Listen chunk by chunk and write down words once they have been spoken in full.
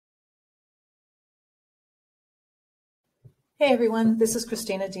Hey everyone, this is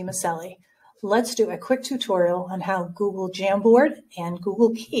Christina DiMaselli. Let's do a quick tutorial on how Google Jamboard and Google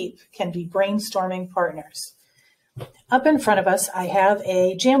Keep can be brainstorming partners. Up in front of us, I have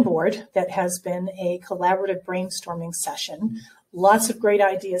a Jamboard that has been a collaborative brainstorming session. Lots of great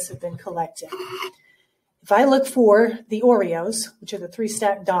ideas have been collected. If I look for the Oreos, which are the three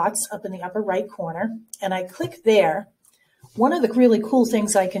stacked dots up in the upper right corner, and I click there, one of the really cool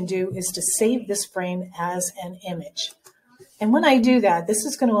things I can do is to save this frame as an image. And when I do that, this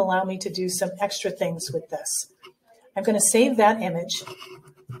is going to allow me to do some extra things with this. I'm going to save that image.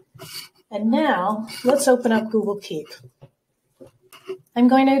 And now let's open up Google Keep. I'm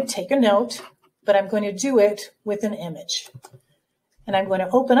going to take a note, but I'm going to do it with an image. And I'm going to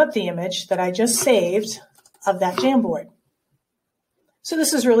open up the image that I just saved of that Jamboard. So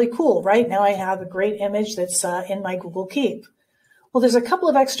this is really cool, right? Now I have a great image that's in my Google Keep. Well, there's a couple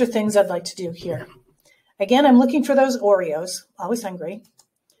of extra things I'd like to do here. Again, I'm looking for those Oreos, always hungry,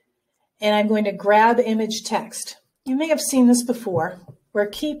 and I'm going to grab image text. You may have seen this before, where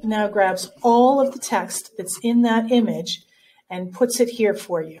Keep now grabs all of the text that's in that image and puts it here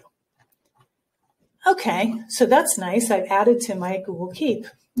for you. Okay, so that's nice. I've added to my Google Keep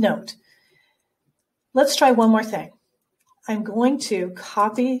note. Let's try one more thing. I'm going to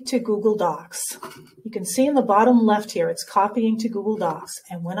copy to Google Docs. You can see in the bottom left here, it's copying to Google Docs.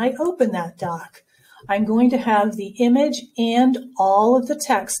 And when I open that doc, I'm going to have the image and all of the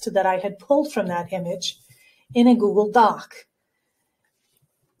text that I had pulled from that image in a Google Doc.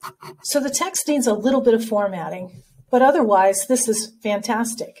 So the text needs a little bit of formatting, but otherwise this is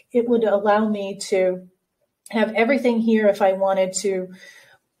fantastic. It would allow me to have everything here if I wanted to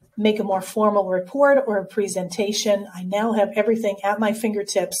make a more formal report or a presentation. I now have everything at my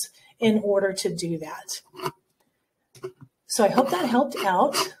fingertips in order to do that. So I hope that helped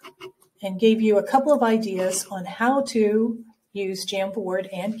out and gave you a couple of ideas on how to use Jamboard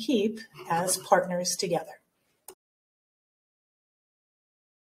and Keep as partners together.